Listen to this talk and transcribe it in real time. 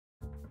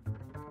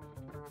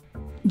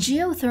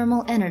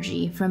Geothermal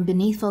energy from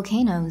beneath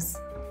volcanoes.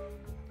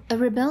 A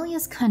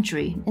rebellious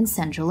country in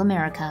Central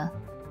America.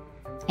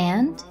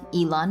 And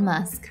Elon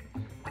Musk.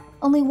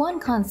 Only one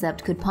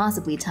concept could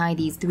possibly tie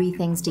these three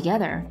things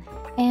together.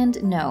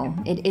 And no,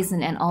 it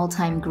isn't an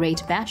all-time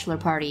great bachelor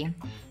party.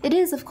 It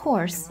is, of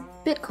course,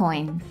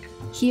 Bitcoin.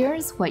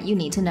 Here's what you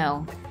need to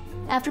know.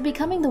 After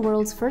becoming the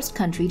world's first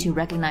country to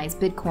recognize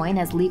Bitcoin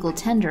as legal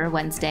tender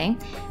Wednesday,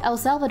 El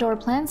Salvador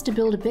plans to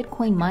build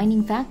Bitcoin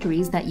mining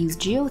factories that use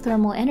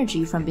geothermal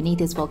energy from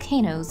beneath its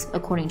volcanoes,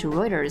 according to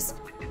Reuters.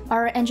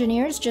 Our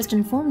engineers just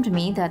informed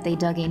me that they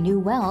dug a new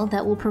well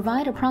that will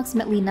provide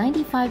approximately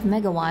 95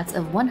 megawatts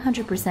of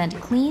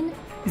 100% clean,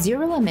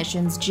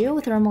 zero-emissions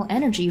geothermal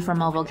energy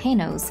from our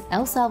volcanoes,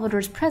 El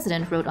Salvador's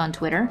president wrote on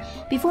Twitter,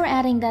 before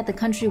adding that the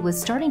country was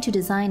starting to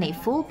design a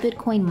full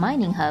Bitcoin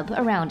mining hub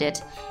around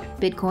it.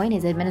 Bitcoin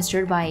is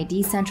administered by a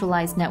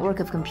decentralized network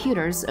of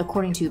computers,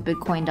 according to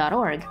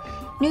Bitcoin.org.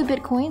 New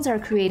Bitcoins are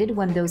created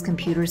when those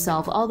computers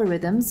solve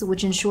algorithms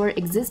which ensure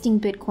existing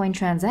Bitcoin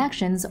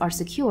transactions are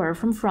secure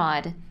from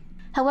fraud.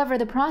 However,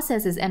 the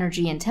process is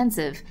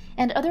energy-intensive,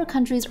 and other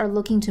countries are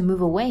looking to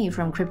move away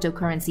from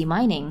cryptocurrency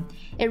mining.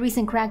 A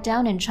recent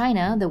crackdown in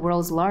China, the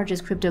world's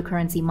largest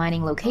cryptocurrency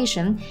mining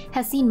location,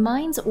 has seen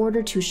mines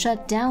ordered to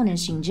shut down in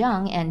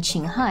Xinjiang and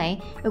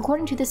Qinghai,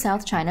 according to the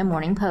South China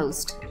Morning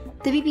Post.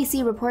 The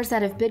BBC reports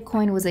that if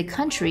Bitcoin was a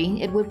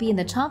country, it would be in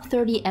the top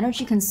 30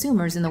 energy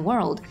consumers in the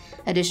world.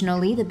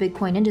 Additionally, the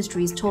Bitcoin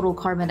industry's total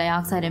carbon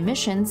dioxide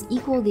emissions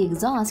equal the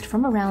exhaust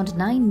from around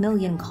 9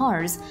 million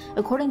cars,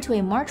 according to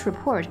a March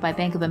report by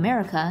Bank of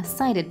America,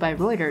 cited by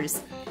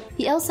Reuters.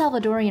 The El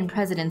Salvadorian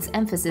president's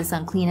emphasis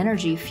on clean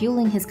energy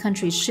fueling his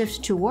country's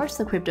shift towards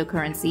the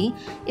cryptocurrency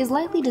is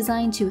likely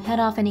designed to head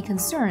off any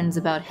concerns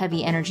about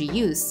heavy energy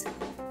use.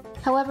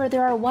 However,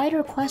 there are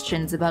wider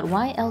questions about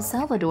why El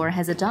Salvador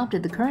has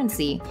adopted the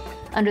currency.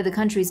 Under the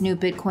country's new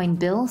Bitcoin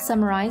bill,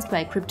 summarized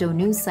by crypto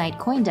news site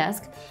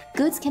CoinDesk,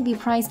 goods can be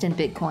priced in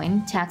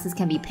Bitcoin, taxes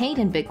can be paid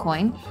in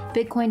Bitcoin,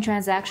 Bitcoin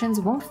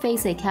transactions won't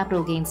face a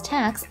capital gains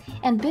tax,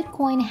 and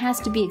Bitcoin has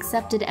to be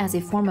accepted as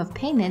a form of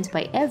payment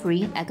by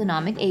every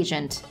economic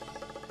agent.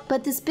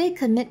 But this big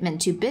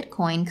commitment to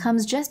Bitcoin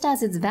comes just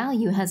as its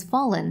value has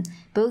fallen,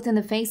 both in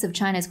the face of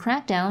China's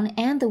crackdown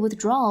and the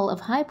withdrawal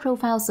of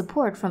high-profile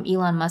support from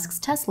Elon Musk's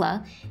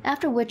Tesla,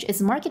 after which its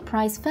market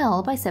price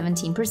fell by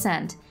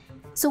 17%.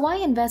 So why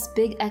invest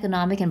big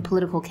economic and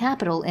political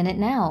capital in it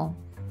now?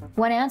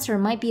 One answer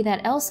might be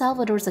that El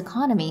Salvador's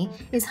economy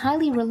is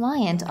highly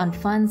reliant on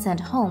funds sent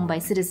home by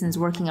citizens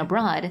working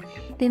abroad.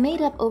 They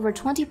made up over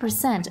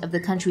 20% of the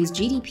country's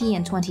GDP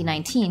in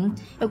 2019,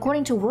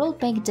 according to World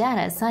Bank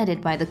data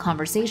cited by The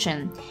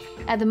Conversation.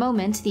 At the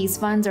moment, these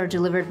funds are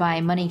delivered by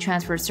money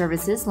transfer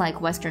services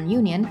like Western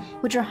Union,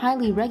 which are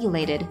highly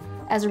regulated.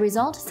 As a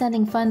result,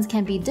 sending funds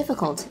can be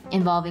difficult,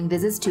 involving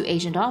visits to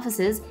agent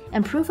offices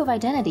and proof of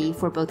identity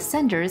for both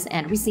senders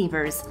and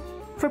receivers.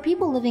 For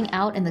people living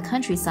out in the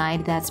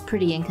countryside, that's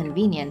pretty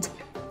inconvenient.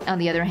 On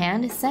the other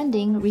hand,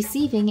 sending,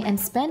 receiving, and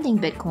spending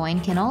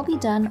Bitcoin can all be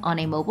done on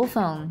a mobile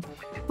phone.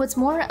 What's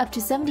more, up to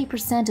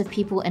 70% of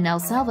people in El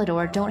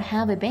Salvador don't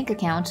have a bank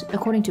account,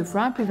 according to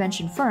fraud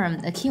prevention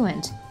firm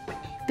Account.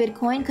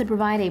 Bitcoin could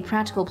provide a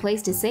practical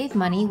place to save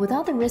money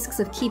without the risks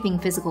of keeping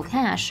physical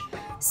cash.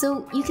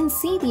 So you can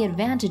see the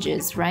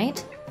advantages,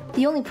 right?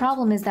 The only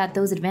problem is that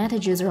those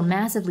advantages are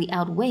massively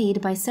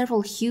outweighed by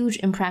several huge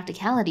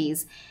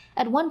impracticalities.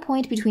 At one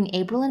point between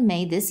April and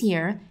May this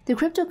year, the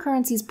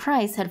cryptocurrency's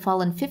price had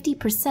fallen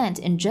 50%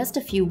 in just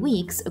a few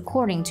weeks,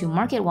 according to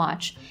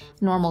MarketWatch.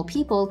 Normal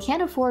people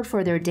can't afford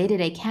for their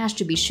day-to-day cash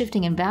to be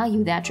shifting in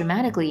value that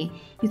dramatically.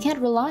 You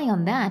can't rely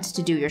on that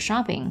to do your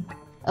shopping.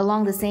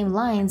 Along the same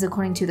lines,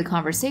 according to The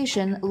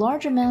Conversation,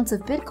 large amounts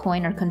of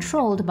Bitcoin are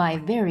controlled by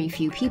very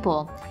few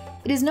people.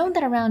 It is known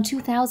that around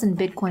 2,000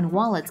 Bitcoin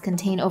wallets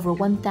contain over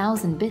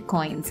 1,000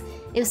 Bitcoins.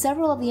 If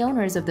several of the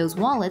owners of those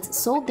wallets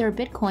sold their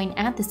Bitcoin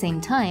at the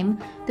same time,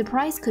 the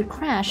price could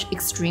crash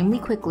extremely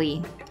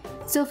quickly.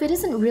 So if it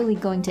isn't really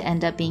going to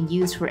end up being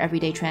used for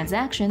everyday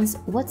transactions,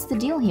 what's the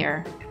deal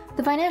here?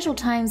 The Financial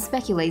Times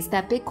speculates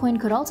that Bitcoin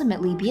could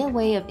ultimately be a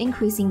way of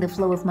increasing the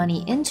flow of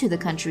money into the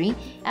country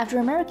after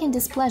American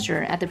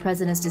displeasure at the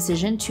president's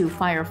decision to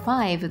fire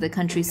 5 of the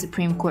country's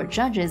Supreme Court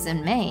judges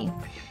in May.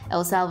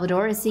 El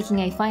Salvador is seeking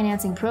a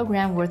financing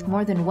program worth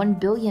more than $1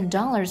 billion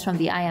from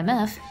the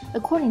IMF,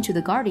 according to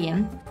The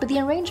Guardian, but the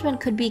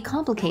arrangement could be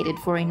complicated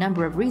for a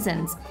number of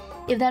reasons.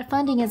 If that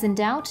funding is in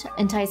doubt,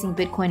 enticing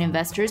Bitcoin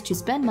investors to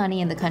spend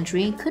money in the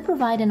country could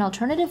provide an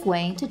alternative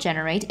way to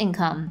generate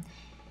income.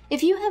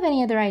 If you have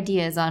any other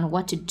ideas on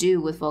what to do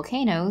with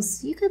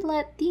volcanoes, you could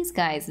let these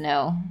guys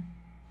know.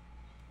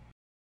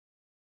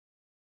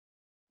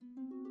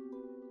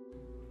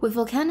 With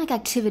volcanic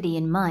activity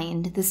in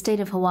mind, the state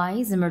of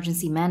Hawaii's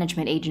Emergency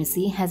Management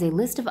Agency has a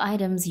list of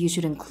items you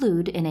should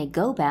include in a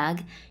go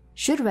bag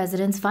should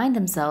residents find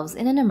themselves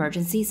in an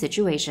emergency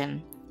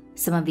situation.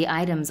 Some of the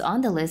items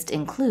on the list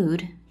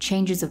include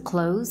changes of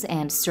clothes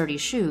and sturdy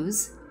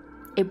shoes,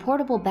 a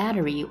portable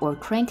battery or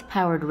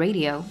crank-powered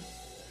radio,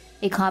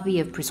 a copy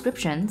of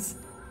prescriptions,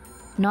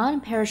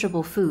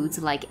 non-perishable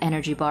foods like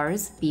energy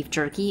bars, beef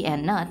jerky,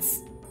 and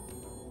nuts,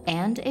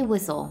 and a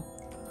whistle.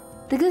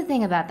 The good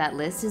thing about that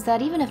list is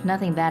that even if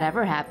nothing bad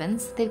ever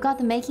happens, they've got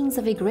the makings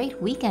of a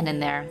great weekend in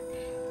there.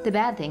 The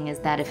bad thing is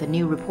that if a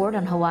new report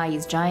on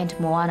Hawaii's giant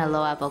Mauna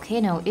Loa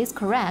volcano is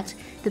correct,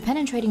 the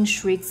penetrating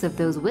shrieks of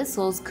those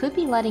whistles could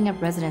be lighting up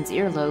residents'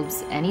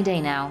 earlobes any day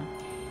now.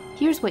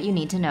 Here's what you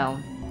need to know.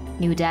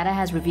 New data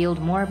has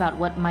revealed more about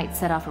what might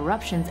set off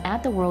eruptions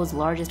at the world's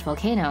largest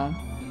volcano.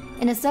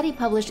 In a study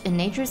published in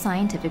Nature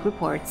Scientific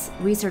Reports,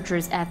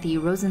 researchers at the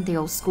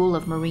Rosenthal School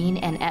of Marine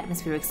and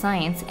Atmospheric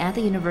Science at the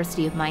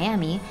University of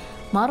Miami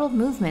modeled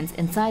movements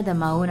inside the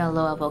Mauna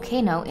Loa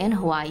volcano in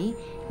Hawaii,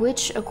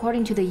 which,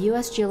 according to the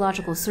U.S.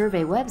 Geological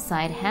Survey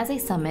website, has a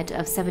summit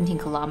of 17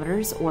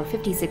 kilometers or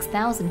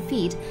 56,000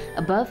 feet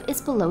above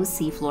its below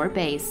seafloor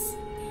base.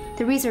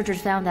 The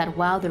researchers found that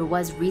while there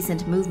was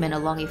recent movement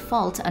along a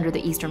fault under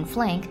the eastern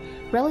flank,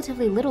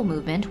 relatively little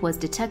movement was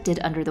detected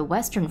under the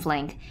western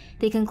flank.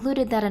 They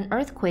concluded that an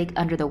earthquake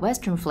under the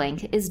western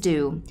flank is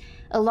due.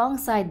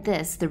 Alongside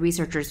this, the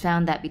researchers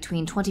found that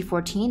between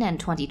 2014 and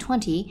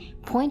 2020,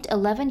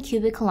 0.11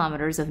 cubic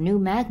kilometers of new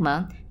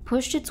magma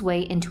pushed its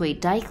way into a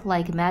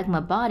dike-like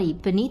magma body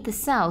beneath the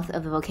south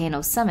of the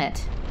volcano's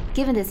summit.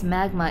 Given this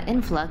magma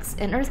influx,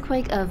 an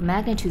earthquake of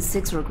magnitude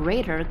 6 or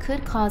greater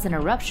could cause an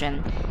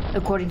eruption,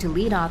 according to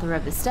lead author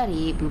of the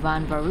study,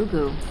 Bhuvan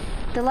Varugu.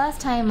 The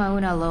last time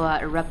Mauna Loa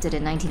erupted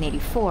in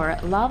 1984,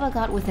 lava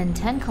got within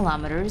 10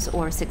 kilometers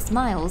or 6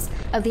 miles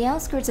of the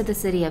outskirts of the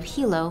city of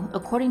Hilo,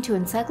 according to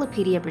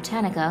Encyclopedia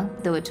Britannica,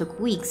 though it took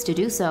weeks to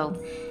do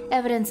so.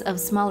 Evidence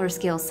of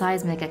smaller-scale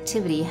seismic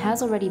activity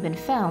has already been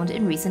found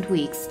in recent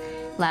weeks.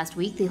 Last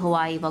week, the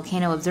Hawaii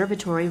Volcano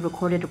Observatory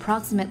recorded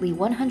approximately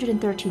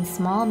 113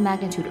 small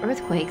magnitude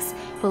earthquakes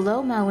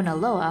below Mauna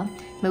Loa,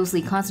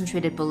 mostly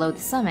concentrated below the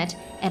summit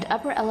and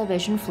upper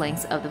elevation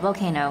flanks of the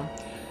volcano.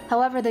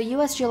 However, the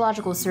U.S.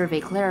 Geological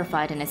Survey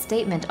clarified in a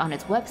statement on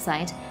its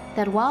website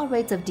that while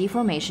rates of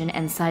deformation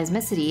and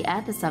seismicity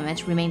at the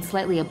summit remain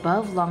slightly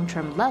above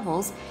long-term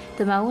levels,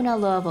 the Mauna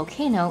Loa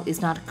volcano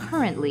is not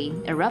currently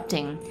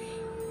erupting.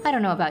 I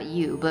don't know about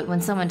you, but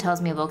when someone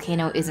tells me a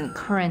volcano isn't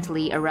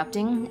currently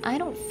erupting, I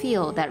don't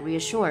feel that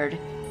reassured.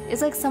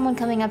 It's like someone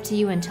coming up to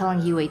you and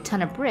telling you a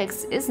ton of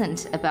bricks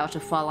isn't about to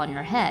fall on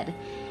your head.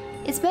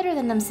 It's better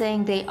than them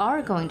saying they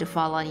are going to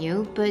fall on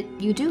you, but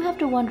you do have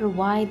to wonder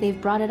why they've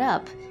brought it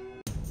up.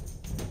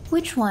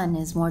 Which one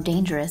is more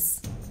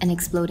dangerous, an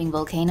exploding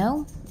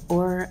volcano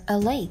or a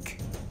lake?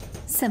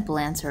 Simple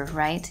answer,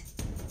 right?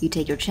 You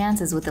take your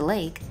chances with the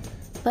lake,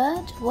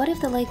 but what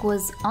if the lake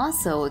was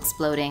also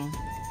exploding?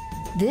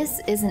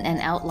 This isn't an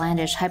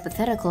outlandish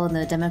hypothetical in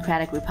the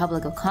Democratic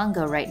Republic of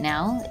Congo right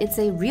now. It's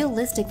a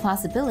realistic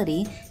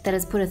possibility that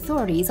has put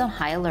authorities on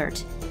high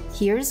alert.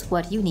 Here's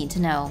what you need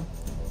to know.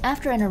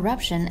 After an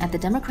eruption at the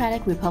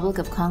Democratic Republic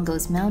of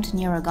Congo's Mount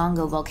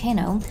Nyiragongo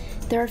volcano,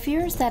 there are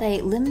fears that a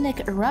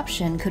limnic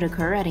eruption could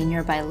occur at a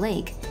nearby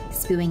lake,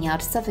 spewing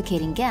out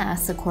suffocating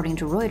gas, according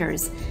to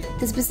Reuters.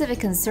 The specific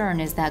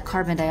concern is that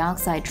carbon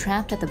dioxide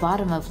trapped at the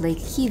bottom of Lake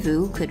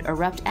Kivu could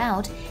erupt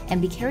out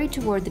and be carried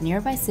toward the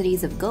nearby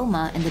cities of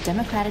Goma in the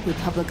Democratic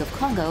Republic of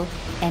Congo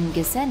and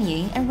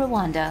Gisenyi in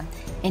Rwanda,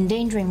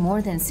 endangering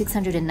more than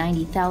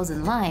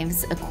 690,000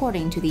 lives,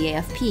 according to the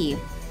AFP.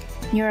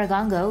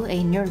 Nyiragongo,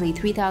 a nearly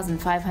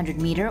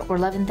 3,500-meter or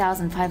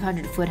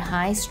 11,500-foot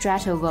high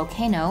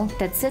stratovolcano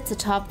that sits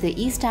atop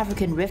the East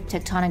African Rift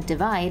tectonic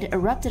divide,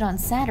 erupted on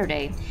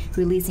Saturday,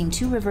 releasing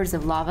 2 rivers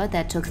of lava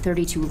that took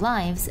 32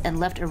 lives and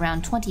left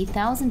around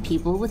 20,000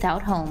 people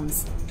without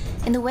homes.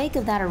 In the wake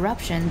of that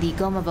eruption, the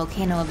Goma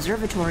Volcano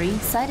Observatory,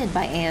 cited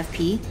by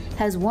AFP,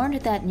 has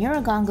warned that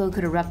Nyiragongo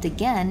could erupt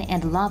again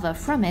and lava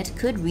from it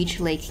could reach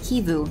Lake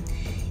Kivu.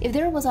 If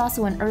there was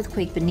also an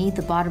earthquake beneath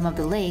the bottom of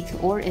the lake,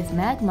 or if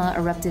magma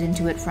erupted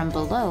into it from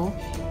below,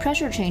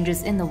 pressure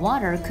changes in the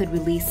water could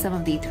release some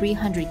of the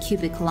 300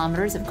 cubic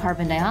kilometers of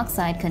carbon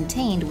dioxide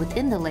contained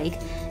within the lake,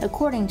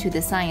 according to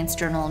the science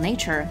journal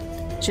Nature.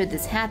 Should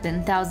this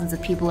happen, thousands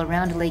of people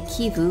around Lake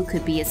Kivu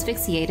could be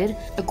asphyxiated,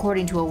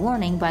 according to a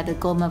warning by the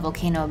Goma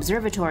Volcano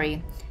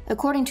Observatory.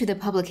 According to the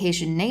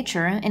publication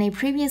Nature, in a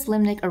previous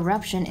limnic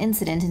eruption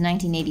incident in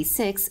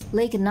 1986,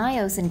 Lake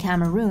Nyos in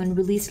Cameroon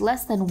released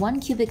less than 1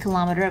 cubic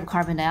kilometer of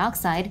carbon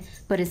dioxide,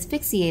 but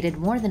asphyxiated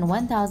more than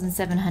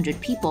 1,700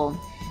 people.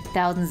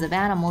 Thousands of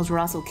animals were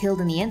also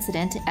killed in the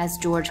incident, as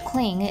George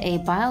Kling, a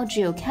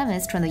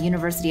biogeochemist from the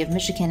University of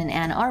Michigan in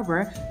Ann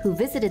Arbor, who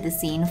visited the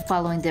scene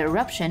following the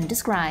eruption,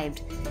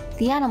 described.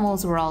 "The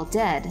animals were all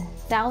dead,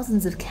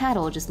 thousands of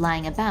cattle just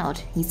lying about,"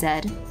 he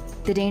said.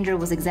 The danger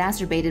was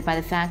exacerbated by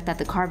the fact that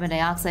the carbon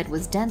dioxide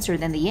was denser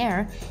than the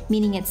air,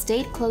 meaning it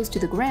stayed close to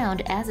the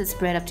ground as it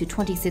spread up to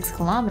 26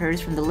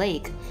 kilometers from the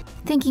lake.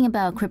 Thinking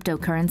about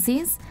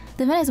cryptocurrencies?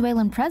 The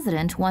Venezuelan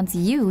president wants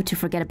you to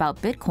forget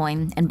about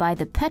Bitcoin and buy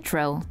the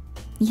Petro.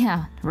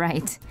 Yeah,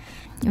 right.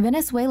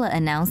 Venezuela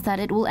announced that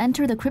it will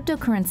enter the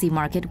cryptocurrency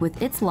market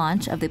with its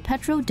launch of the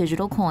Petro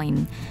digital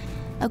coin.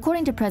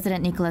 According to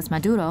President Nicolas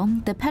Maduro,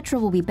 the petro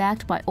will be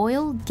backed by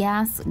oil,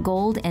 gas,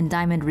 gold, and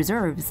diamond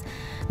reserves.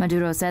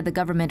 Maduro said the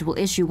government will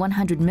issue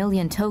 100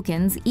 million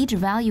tokens, each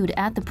valued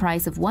at the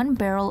price of 1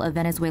 barrel of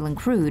Venezuelan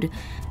crude.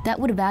 That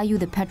would value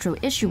the petro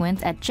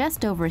issuance at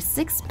just over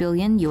 $6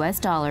 billion.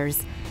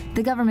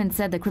 The government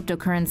said the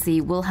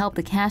cryptocurrency will help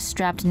the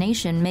cash-strapped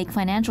nation make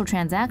financial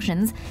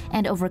transactions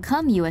and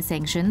overcome U.S.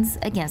 sanctions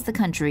against the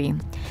country.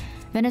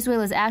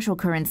 Venezuela's actual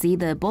currency,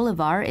 the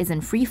bolivar, is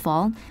in free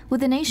fall,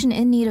 with the nation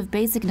in need of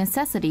basic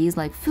necessities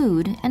like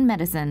food and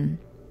medicine.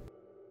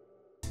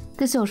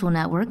 The social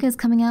network is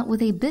coming out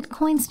with a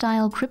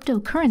Bitcoin-style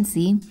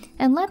cryptocurrency,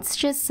 and let's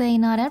just say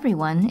not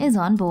everyone is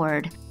on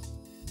board.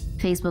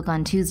 Facebook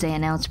on Tuesday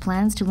announced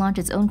plans to launch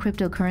its own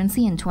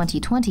cryptocurrency in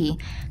 2020.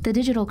 The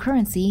digital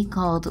currency,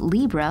 called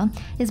Libra,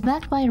 is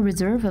backed by a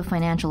reserve of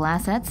financial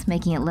assets,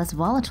 making it less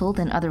volatile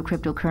than other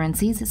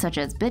cryptocurrencies such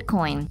as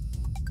Bitcoin.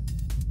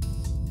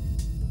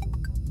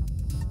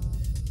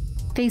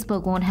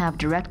 Facebook won't have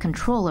direct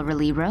control over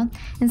Libra.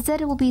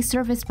 Instead, it will be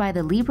serviced by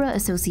the Libra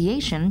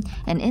Association,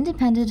 an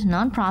independent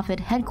nonprofit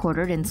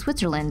headquartered in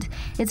Switzerland.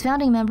 Its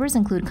founding members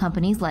include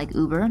companies like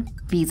Uber,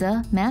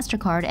 Visa,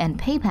 MasterCard, and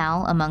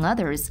PayPal, among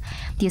others.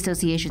 The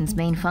association's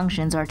main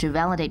functions are to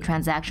validate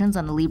transactions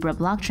on the Libra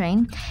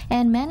blockchain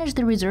and manage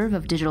the reserve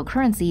of digital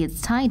currency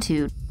it's tied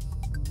to.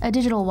 A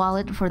digital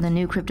wallet for the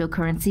new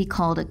cryptocurrency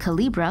called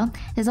Calibra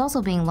is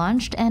also being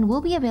launched and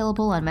will be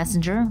available on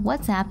Messenger,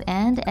 WhatsApp,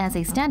 and as a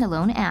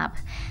standalone app.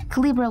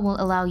 Calibra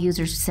will allow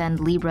users to send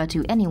Libra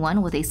to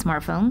anyone with a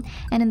smartphone,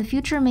 and in the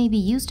future may be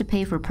used to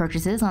pay for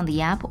purchases on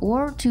the app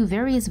or to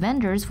various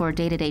vendors for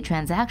day-to-day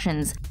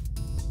transactions.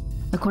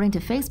 According to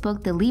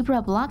Facebook, the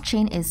Libra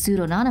blockchain is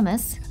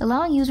pseudonymous,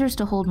 allowing users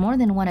to hold more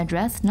than one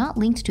address not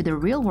linked to their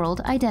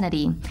real-world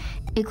identity.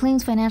 It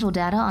claims financial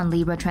data on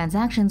Libra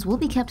transactions will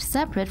be kept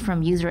separate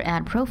from user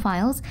ad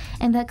profiles,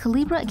 and that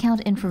Calibra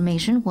account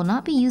information will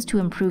not be used to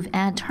improve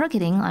ad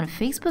targeting on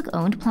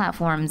Facebook-owned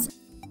platforms.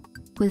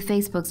 With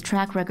Facebook's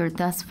track record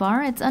thus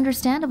far, it's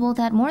understandable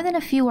that more than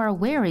a few are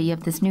wary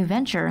of this new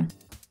venture.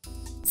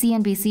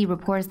 CNBC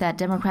reports that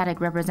Democratic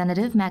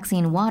Representative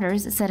Maxine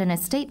Waters said in a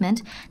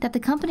statement that the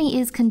company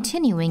is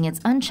continuing its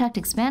unchecked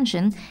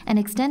expansion and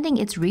extending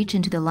its reach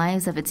into the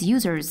lives of its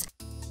users.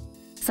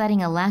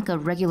 Citing a lack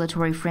of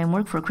regulatory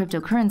framework for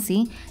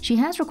cryptocurrency, she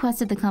has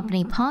requested the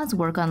company pause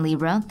work on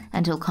Libra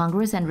until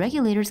Congress and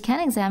regulators can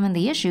examine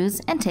the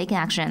issues and take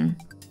action.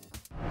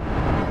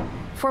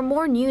 For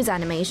more news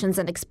animations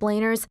and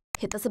explainers,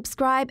 hit the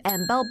subscribe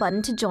and bell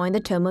button to join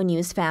the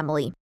TomoNews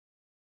family.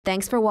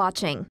 Thanks for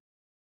watching.